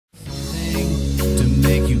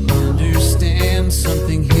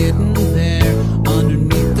something hidden there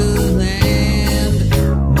underneath the land.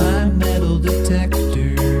 My metal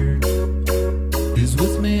detector is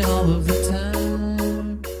with me all of the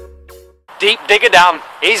time. Deep Digger Dan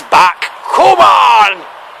is back. Come on!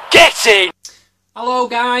 Get in! Hello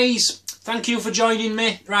guys, thank you for joining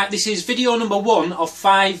me. Right, this is video number 1 of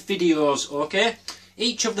 5 videos, okay?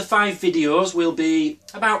 Each of the 5 videos will be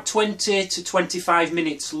about 20 to 25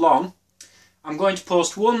 minutes long. I'm going to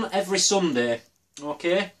post one every Sunday,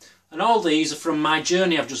 okay? And all these are from my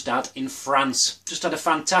journey I've just had in France. Just had a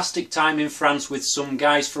fantastic time in France with some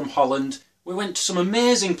guys from Holland. We went to some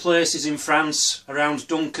amazing places in France, around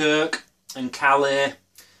Dunkirk and Calais,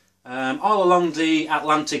 all along the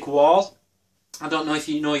Atlantic Wall. I don't know if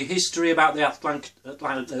you know your history about the Atlantic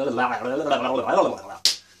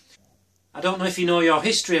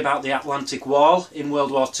Wall in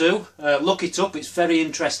World War II. Look it up, it's very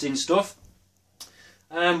interesting stuff.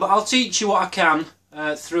 But I'll teach you what I can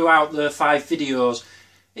throughout the 5 videos.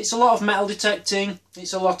 It's a lot of metal detecting,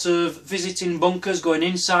 it's a lot of visiting bunkers, going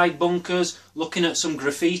inside bunkers, looking at some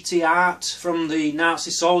graffiti art from the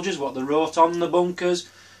Nazi soldiers, what they wrote on the bunkers,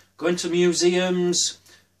 going to museums,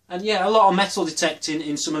 and yeah, a lot of metal detecting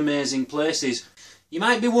in some amazing places. You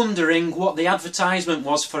might be wondering what the advertisement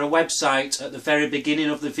was for a website at the very beginning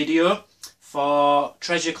of the video for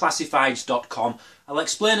treasureclassifieds.com. I'll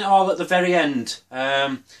explain it all at the very end.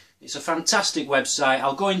 It's a fantastic website.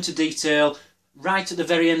 I'll go into detail right at the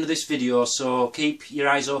very end of this video, so keep your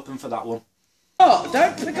eyes open for that one. Oh,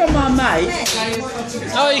 don't pick on my mate.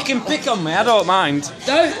 Oh, you can pick on me, I don't mind.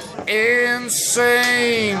 Don't.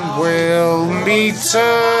 Insane, we'll meet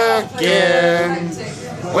again.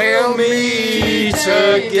 We'll meet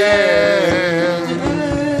again.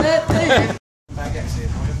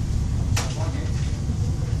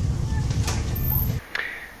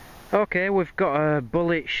 Okay, we've got a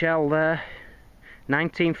bullet shell there,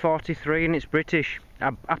 1943, and it's British.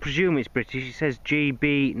 I presume it's British. It says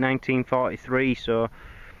GB 1943, so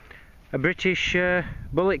a British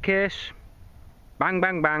bullet case. Bang,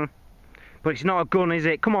 bang, bang. But it's not a gun, is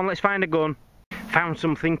it? Come on, let's find a gun. Found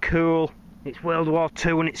something cool. It's World War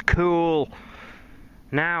II and it's cool.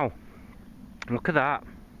 Now, look at that.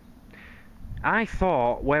 I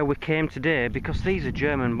thought where we came today, because these are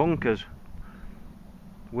German bunkers,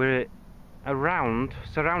 we're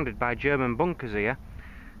surrounded by German bunkers here.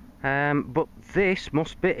 But this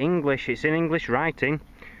must be English. It's in English writing.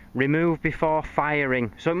 Remove before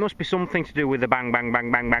firing. So it must be something to do with the bang, bang,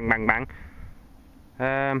 bang, bang, bang, bang,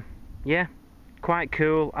 bang. Yeah, quite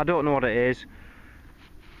cool. I don't know what it is,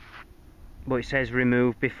 but it says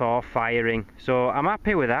remove before firing. So I'm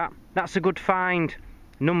happy with that. That's a good find.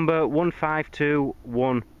 Number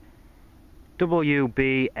 1521.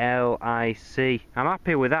 WBLIC. I'm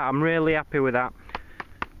happy with that. I'm really happy with that.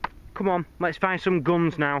 Come on, let's find some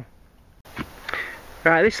guns now.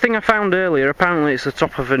 Right, this thing I found earlier, apparently it's the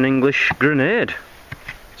top of an English grenade.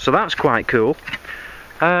 So that's quite cool.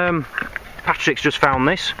 Patrick's just found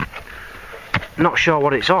this. Not sure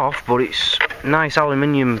what it's off, but it's a nice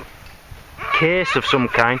aluminium case of some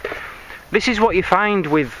kind. This is what you find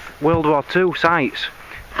with World War II sites.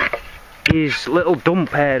 Is little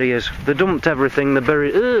dump areas. They dumped everything, they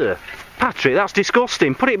buried. Ugh! Patrick, that's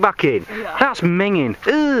disgusting. Put it back in. Yeah. That's minging.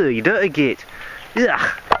 Ugh, you dirty git. Ugh.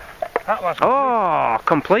 That was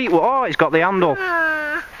complete. Oh, it's got the handle.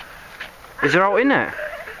 Is there out in it?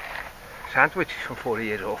 Sandwich for 40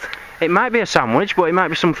 years old. It might be a sandwich, but it might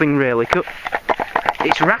be something really cool.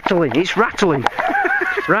 It's rattling. It's rattling.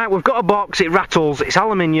 Right, we've got a box, it rattles, it's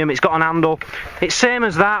aluminium, it's got an handle. It's same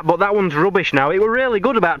as that, but that one's rubbish now. It were really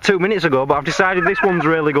good about 2 minutes ago, but I've decided this one's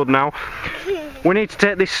really good now. We need to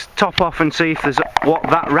take this top off and see if there's what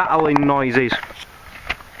that rattling noise is.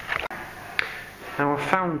 Now, I've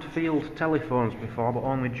found field telephones before, but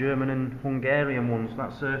only German and Hungarian ones.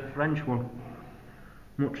 That's a French one.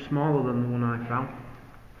 Much smaller than the one I found.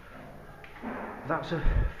 That's a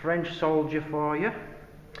French soldier for you.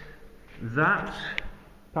 That...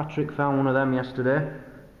 Patrick found one of them yesterday.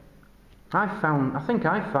 I think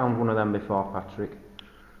I found one of them before, Patrick.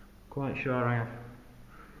 Quite sure I have.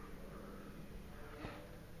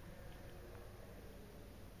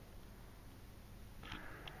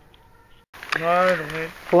 No,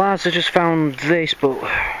 Lads, I just found this, but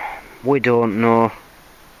we don't know.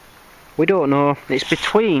 We don't know. It's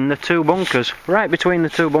between the 2 bunkers. Right between the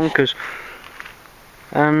 2 bunkers.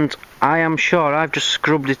 And I am sure I've just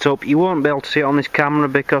scrubbed it up. You won't be able to see it on this camera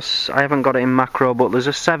because I haven't got it in macro, but there's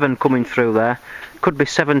a 7 coming through there. Could be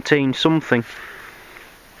 17 something.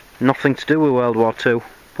 Nothing to do with World War II,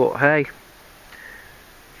 but hey,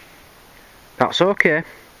 that's okay.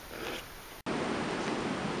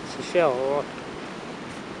 It's a shell or what?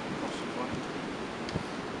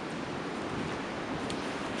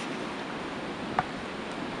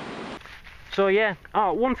 So yeah,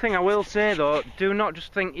 oh, one thing I will say though, do not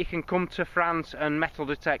just think you can come to France and metal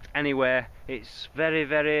detect anywhere. It's very,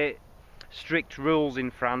 very strict rules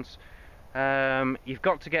in France. You've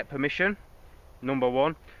got to get permission, number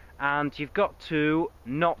one, and you've got to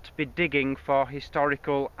not be digging for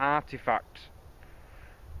historical artifacts.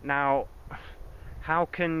 Now, how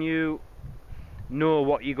can you know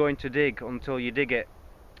what you're going to dig until you dig it?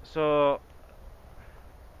 So,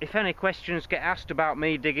 if any questions get asked about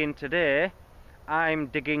me digging today, I'm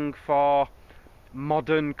digging for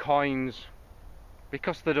modern coins,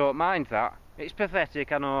 because they don't mind that. It's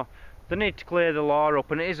pathetic, I know. They need to clear the law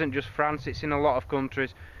up, and it isn't just France, it's in a lot of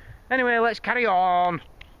countries. Anyway, let's carry on.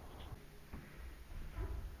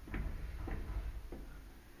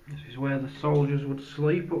 This is where the soldiers would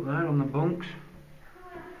sleep, up there on the bunks.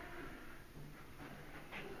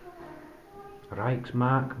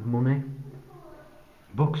 Reichsmark money.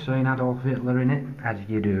 Book saying Adolf Hitler in it, as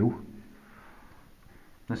you do.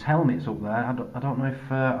 There's helmets up there. I don't know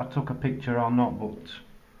if I took a picture or not, but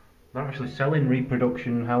they're actually selling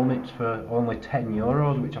reproduction helmets for only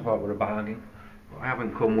 €10, which I thought were a bargain. But I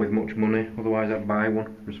haven't come with much money, otherwise I'd buy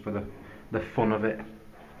one, just for the fun of it.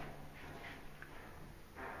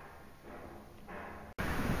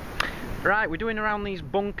 Right, we're doing around these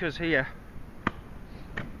bunkers here.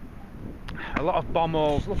 A lot of bomb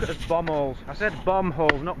holes. Look at the bomb holes. I said bomb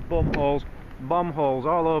holes, not bum holes. Bomb holes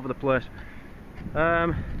all over the place.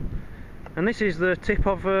 And this is the tip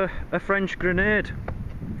of a French grenade.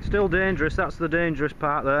 Still dangerous, that's the dangerous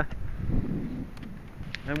part there.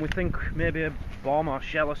 And we think maybe a bomb or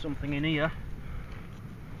shell or something in here.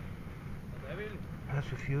 That's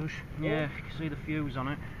the fuse. Yeah, you can see the fuse on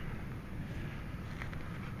it.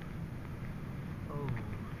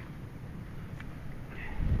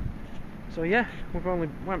 So yeah, we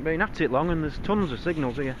haven't been at it long, and there's tons of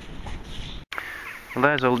signals here. Well,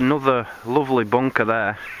 there's another lovely bunker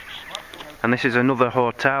there, and this is another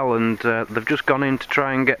hotel, and they've just gone in to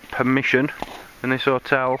try and get permission in this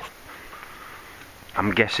hotel.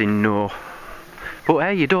 I'm guessing no. But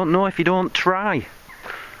hey, you don't know if you don't try.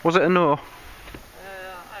 Was it a no? I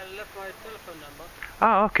left my telephone number.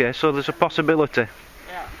 Ah, okay, so there's a possibility.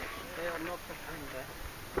 Yeah, they are not in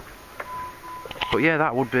there. But yeah,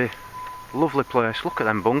 that would be a lovely place. Look at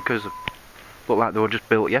them bunkers. Look like they were just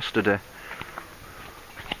built yesterday.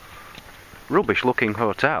 Rubbish looking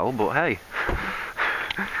hotel, but hey.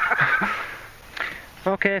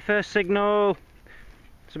 Okay, first signal.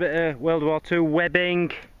 It's a bit of World War II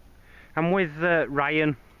webbing. I'm with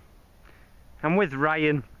Ryan.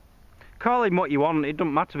 Call him what you want, it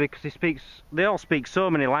doesn't matter, because they all speak so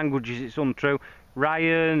many languages, it's untrue.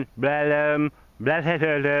 Ryan, blah, blah, blah,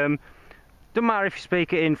 blah. Doesn't matter if you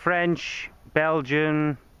speak it in French,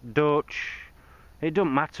 Belgian, Dutch. It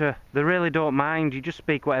doesn't matter. They really don't mind. You just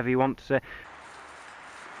speak whatever you want to say.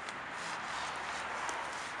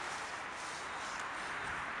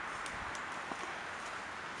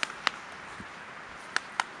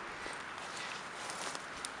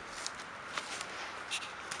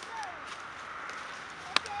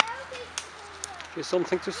 Is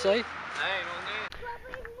something to say?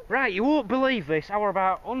 Right, you won't believe this. I were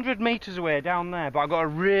about 100 metres away down there, but I got a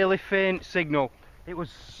really faint signal. It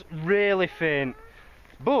was really faint.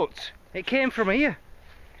 But it came from here.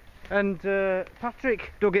 And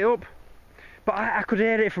Patrick dug it up. But I could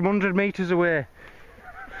hear it from 100 metres away.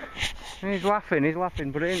 And he's laughing,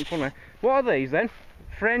 but it ain't funny. What are these then?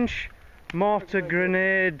 French mortar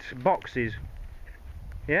grenade boxes.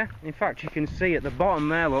 Yeah, in fact you can see at the bottom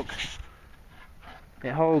there, look.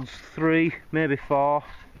 It holds 3, maybe 4.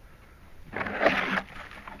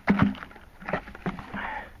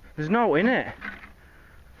 There's no in it.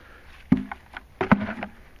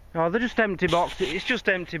 Oh, they're just empty boxes. It's just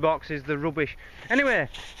empty boxes. They're rubbish. Anyway,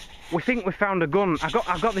 we think we found a gun. I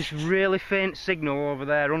got this really faint signal over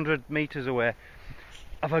there, 100 metres away,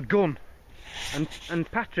 of a gun.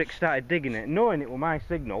 And Patrick started digging it, knowing it was my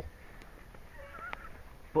signal.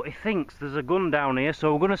 But he thinks there's a gun down here,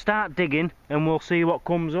 so we're going to start digging and we'll see what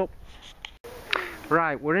comes up.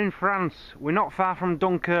 Right, we're in France. We're not far from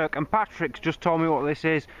Dunkirk, and Patrick's just told me what this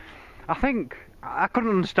is. I think I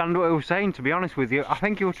couldn't understand what he was saying, to be honest with you. I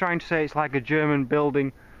think he was trying to say it's like a German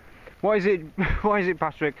building. What is it? What is it,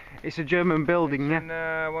 Patrick? It's a German building,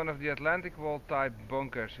 yeah? In one of the Atlantic Wall type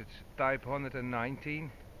bunkers. It's type 119.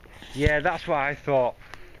 Yeah, that's what I thought.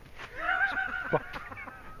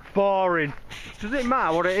 Boring. Does it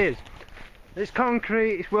matter what it is? It's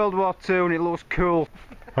concrete, it's World War II, and it looks cool.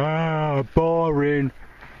 Ah, boring.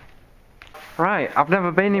 Right, I've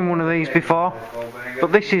never been in one of these before,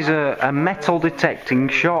 but this is a metal detecting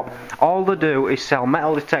shop. All they do is sell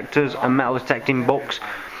metal detectors and metal detecting books.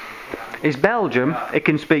 It's Belgium. It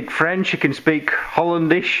can speak French, it can speak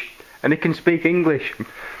Hollandish, and it can speak English.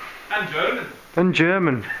 And German. And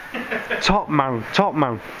German. Top man, top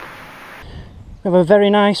man. We have a very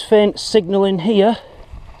nice faint signal in here.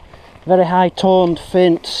 Very high toned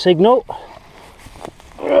faint signal.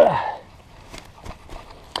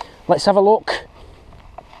 Let's have a look.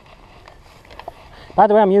 By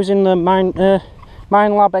the way, I'm using the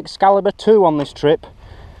Minelab Excalibur 2 on this trip.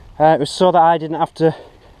 It was so that I didn't have to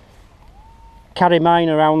carry mine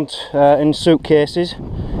around in suitcases.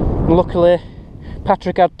 And luckily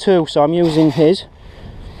Patrick had 2, so I'm using his.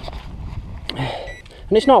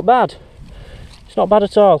 And it's not bad. It's not bad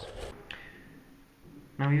at all.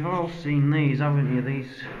 Now you've all seen these, haven't you?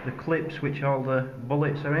 The clips which all the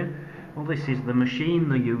bullets are in. Well, this is the machine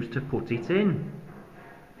they use to put it in.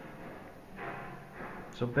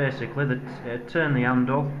 So basically they turn the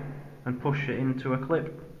handle and push it into a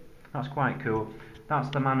clip. That's quite cool. That's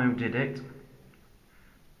the man who did it.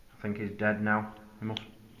 I think he's dead now.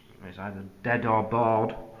 He's either dead or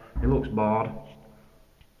bored. He looks bored.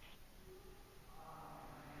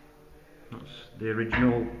 That's the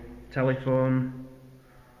original telephone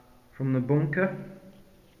from the bunker.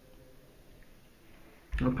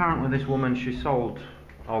 And apparently this woman, she sold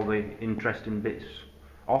all the interesting bits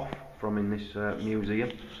off from in this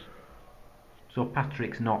museum. So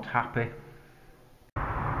Patrick's not happy.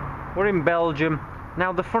 We're in Belgium.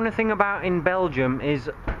 Now the funny thing about in Belgium is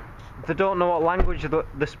they don't know what language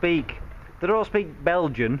they speak. They don't speak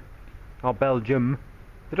Belgian or Belgium.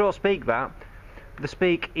 They don't speak that. They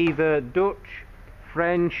speak either Dutch,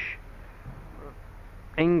 French,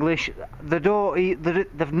 English. They've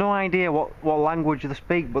no idea what language they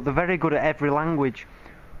speak, but they're very good at every language.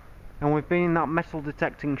 And we've been in that metal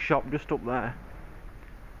detecting shop just up there.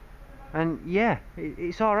 And yeah,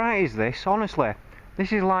 it's alright, is this, honestly.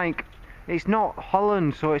 This is like, it's not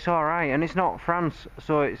Holland, so it's alright, and it's not France,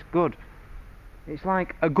 so it's good. It's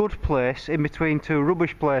like a good place in between two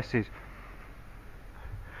rubbish places.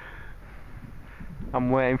 I'm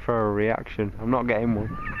waiting for a reaction. I'm not getting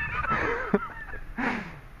one.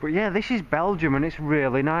 But yeah, this is Belgium, and it's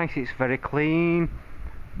really nice. It's very clean,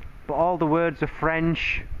 but all the words are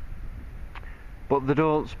French. But they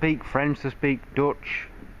don't speak French, they speak Dutch.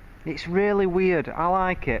 It's really weird. I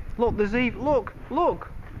like it. Look, there's even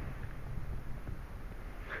look.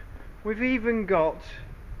 We've even got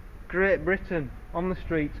Great Britain on the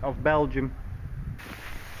streets of Belgium.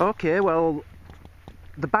 Okay, well,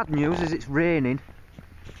 the bad news is it's raining.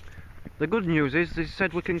 The good news is they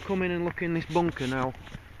said we can come in and look in this bunker now.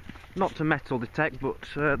 Not to metal detect, but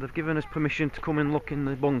they've given us permission to come and look in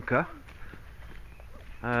the bunker.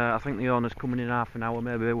 I think the owner's coming in half an hour.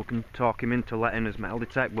 Maybe we can talk him into letting us metal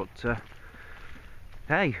detect, but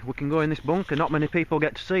hey, we can go in this bunker. Not many people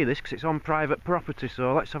get to see this because it's on private property,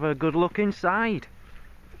 so let's have a good look inside.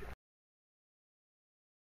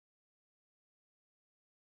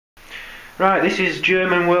 Right, this is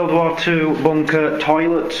German World War II bunker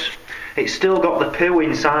toilet. It's still got the poo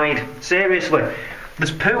inside. Seriously,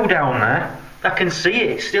 there's poo down there. I can see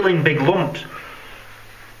it, it's still in big lumps.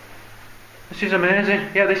 This is amazing.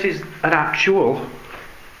 Yeah, this is an actual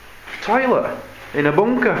toilet in a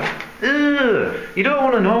bunker. Ugh, you don't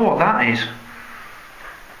want to know what that is.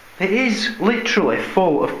 It is literally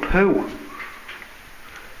full of poo.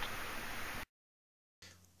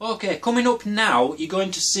 Okay, coming up now, you're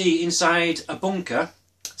going to see inside a bunker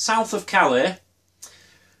south of Calais,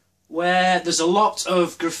 where there's a lot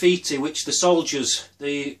of graffiti which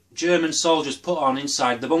the German soldiers put on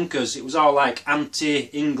inside the bunkers. It was all like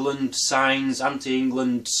anti-England signs,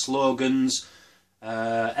 anti-England slogans,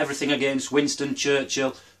 everything against Winston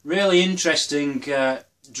Churchill. Really interesting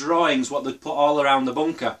drawings what they'd put all around the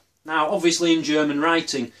bunker. Now obviously in German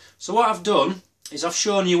writing. So what I've done is I've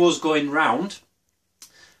shown you us going round,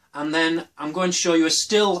 and then I'm going to show you a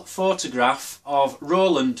still photograph of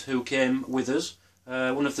Roland, who came with us.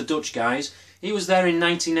 One of the Dutch guys. He was there in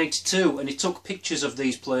 1982 and he took pictures of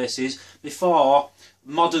these places before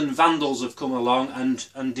modern vandals have come along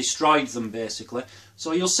and destroyed them basically.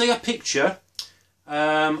 So you'll see a picture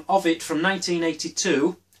of it from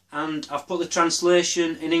 1982, and I've put the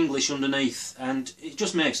translation in English underneath, and it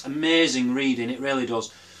just makes amazing reading, it really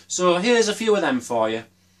does. So here's a few of them for you.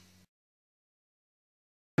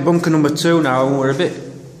 Bunker number 2 now, and we're a bit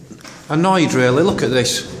annoyed really. Look at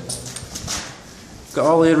this. Got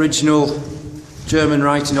all the original German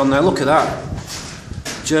writing on there. Look at that.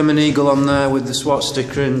 German eagle on there with the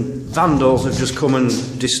swastika, and vandals have just come and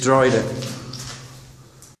destroyed it.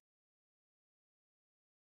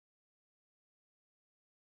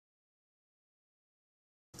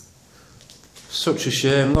 Such a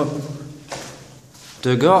shame, look.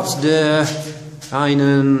 De Gott der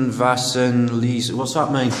einen Wassen ließ. What's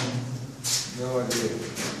that mean? No idea.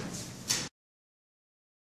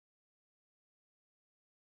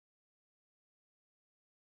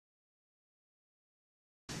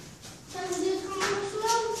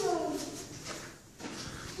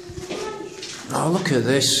 Oh, look at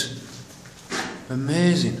this.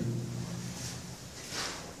 Amazing.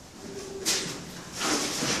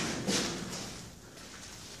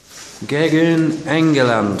 Gegen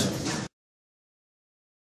England.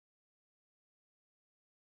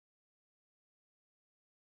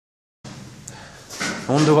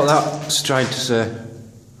 I wonder what that's trying to say.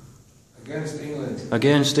 Against England.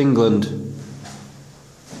 Against England.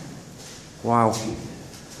 Wow.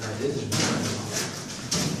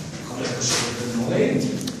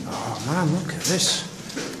 Oh man, look at this.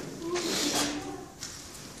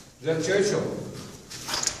 Is that Churchill?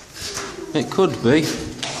 It could be.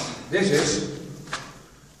 This is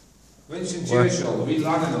Winston Churchill. Wie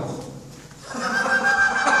lange nog?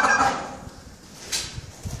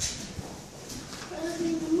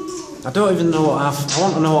 I don't even know what I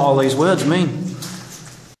want to know what all these words mean.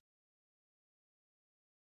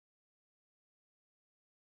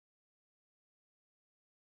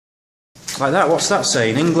 Like that, what's that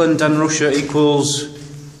saying? England and Russia equals...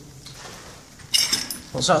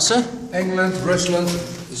 What's that say? England, Rusland,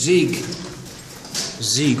 Sieg.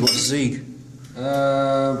 Sieg, what's Sieg?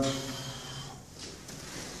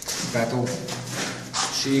 Battle.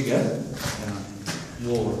 Sieg, hè?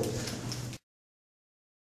 War.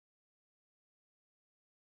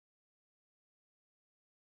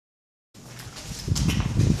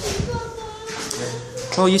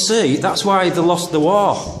 Well, you see, that's why they lost the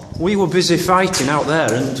war. We were busy fighting out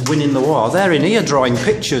there and winning the war. They're in here drawing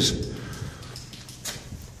pictures.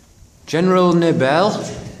 General Nibel.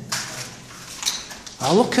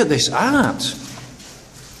 Oh, look at this art.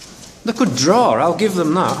 They could draw, I'll give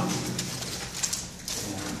them that.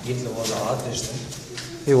 Hitler was an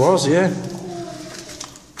artist. He was, yeah.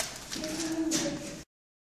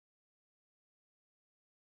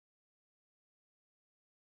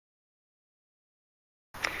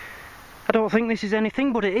 I don't think this is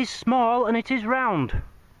anything, but it is small and it is round.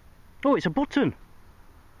 Oh, it's a button.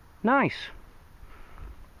 Nice.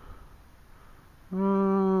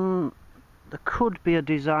 There could be a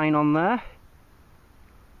design on there.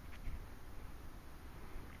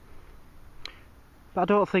 But I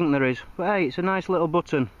don't think there is. But hey, it's a nice little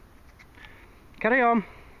button. Carry on.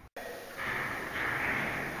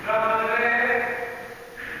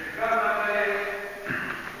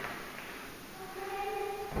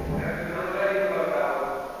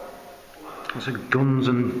 Lots of guns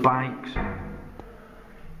and bikes.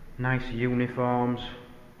 Nice uniforms.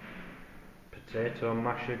 Potato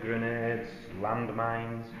masher grenades,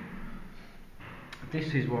 landmines.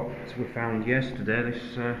 This is what we found yesterday,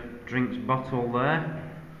 this drinks bottle there.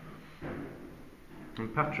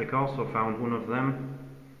 And Patrick also found one of them.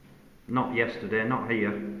 Not yesterday, not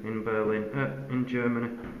here in Berlin, in Germany.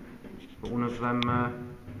 But one of them,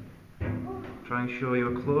 try and show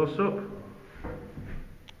you a close-up.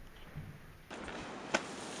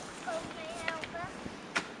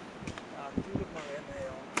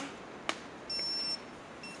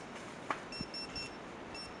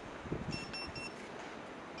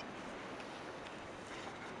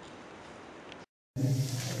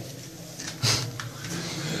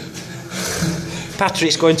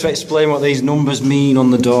 Patrick's going to explain what these numbers mean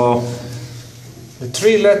on the door. The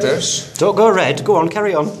three letters. Don't go red, go on,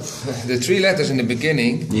 carry on. The three letters in the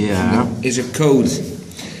beginning. Yeah. Is a code.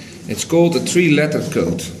 It's called a three-letter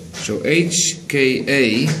code. So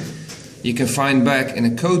HKA you can find back in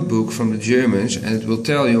a code book from the Germans, and it will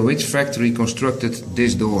tell you which factory constructed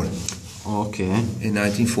this door. Okay. In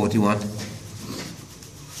 1941.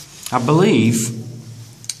 I believe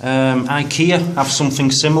IKEA have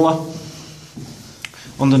something similar.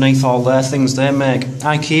 Underneath all their things they make.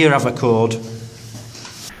 IKEA have a code.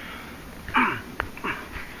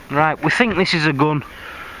 Right, we think this is a gun.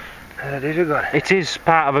 It is a gun. It is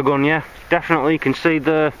part of a gun, yeah. Definitely, you can see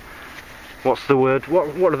the... What's the word?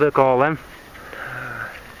 What do they call them?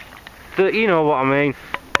 You know what I mean.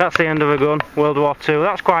 That's the end of a gun. World War II.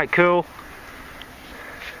 That's quite cool.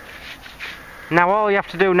 Now all you have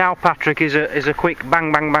to do now, Patrick, is a quick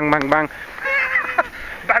bang, bang, bang, bang, bang.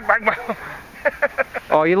 Bang, bang, bang.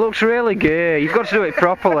 Oh, you looks really gay. You've got to do it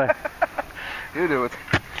properly. You do it.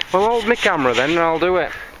 Well, hold my camera then and I'll do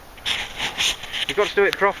it. You've got to do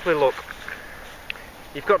it properly, look.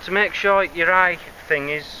 You've got to make sure your eye thing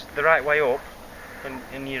is the right way up,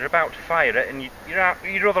 and you're about to fire it, and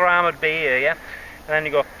your other arm would be here, yeah? And then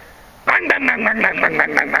you go bang, bang, bang, bang, bang, bang,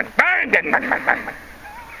 bang, bang, bang, bang, bang, bang, bang, bang.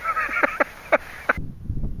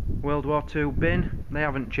 World War II bin. They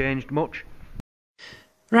haven't changed much.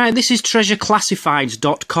 Right, this is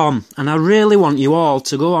treasureclassifieds.com, and I really want you all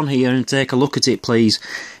to go on here and take a look at it, please.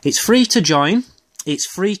 It's free to join. It's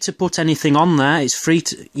free to put anything on there. It's free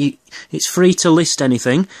to list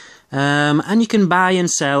anything. And you can buy and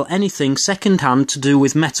sell anything second-hand to do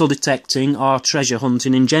with metal detecting or treasure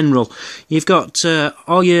hunting in general. You've got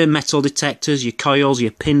all your metal detectors, your coils,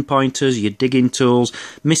 your pinpointers, your digging tools,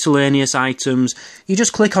 miscellaneous items. You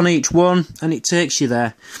just click on each one and it takes you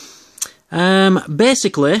there.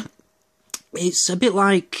 Basically, it's a bit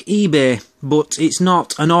like eBay, but it's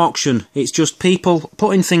not an auction. It's just people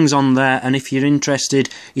putting things on there, and if you're interested,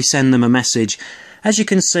 you send them a message. As you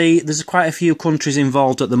can see, there's quite a few countries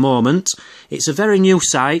involved at the moment. It's a very new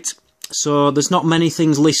site, so there's not many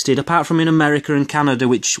things listed, apart from in America and Canada,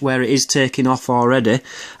 where it is taking off already.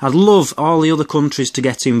 I'd love all the other countries to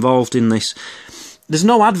get involved in this. There's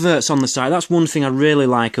no adverts on the site. That's one thing I really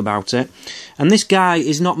like about it. And this guy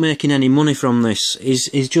is not making any money from this.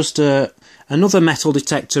 He's just another metal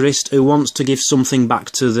detectorist who wants to give something back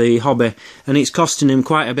to the hobby, and it's costing him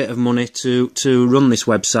quite a bit of money to run this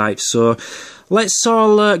website. So let's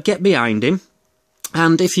all get behind him.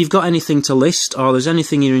 And if you've got anything to list, or there's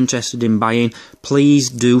anything you're interested in buying, please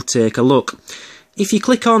do take a look. If you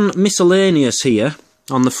click on miscellaneous here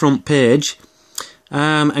on the front page,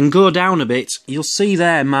 and go down a bit, you'll see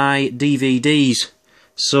there my DVDs.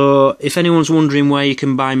 So if anyone's wondering where you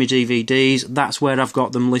can buy my DVDs, that's where I've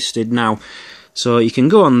got them listed now. So you can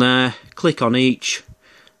go on there, click on each,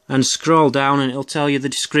 and scroll down, and it'll tell you the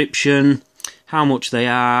description, how much they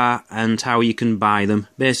are, and how you can buy them.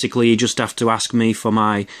 Basically, you just have to ask me for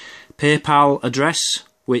my PayPal address,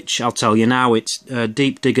 which I'll tell you now. It's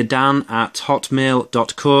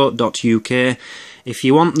deepdiggerdan@hotmail.co.uk. If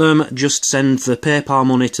you want them, just send the PayPal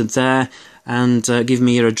money to there and give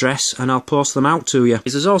me your address, and I'll post them out to you.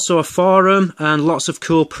 There's also a forum and lots of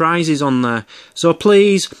cool prizes on there, so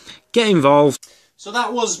please get involved. So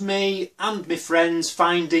that was me and my friends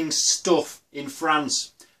finding stuff in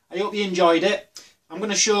France. I hope you enjoyed it. I'm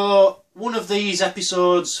going to show one of these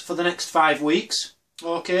episodes for the next 5 weeks,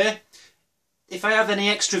 okay? If I have any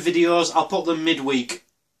extra videos, I'll put them midweek,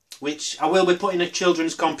 which I will be putting a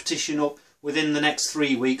children's competition up within the next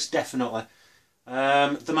 3 weeks, definitely.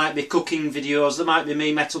 There might be cooking videos, there might be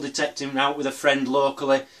me metal detecting out with a friend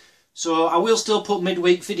locally. So I will still put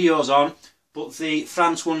midweek videos on, but the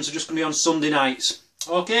France ones are just going to be on Sunday nights.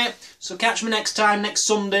 Okay, so catch me next time, next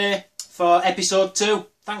Sunday, for episode 2.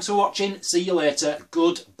 Thanks for watching, see you later,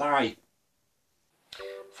 goodbye.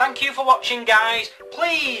 Thank you for watching, guys.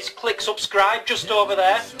 Please click subscribe just over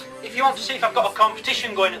there. If you want to see if I've got a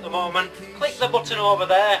competition going at the moment, click the button over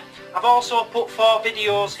there. I've also put 4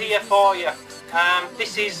 videos here for you.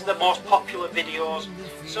 This is the most popular videos.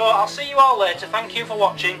 So I'll see you all later. Thank you for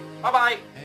watching. Bye bye.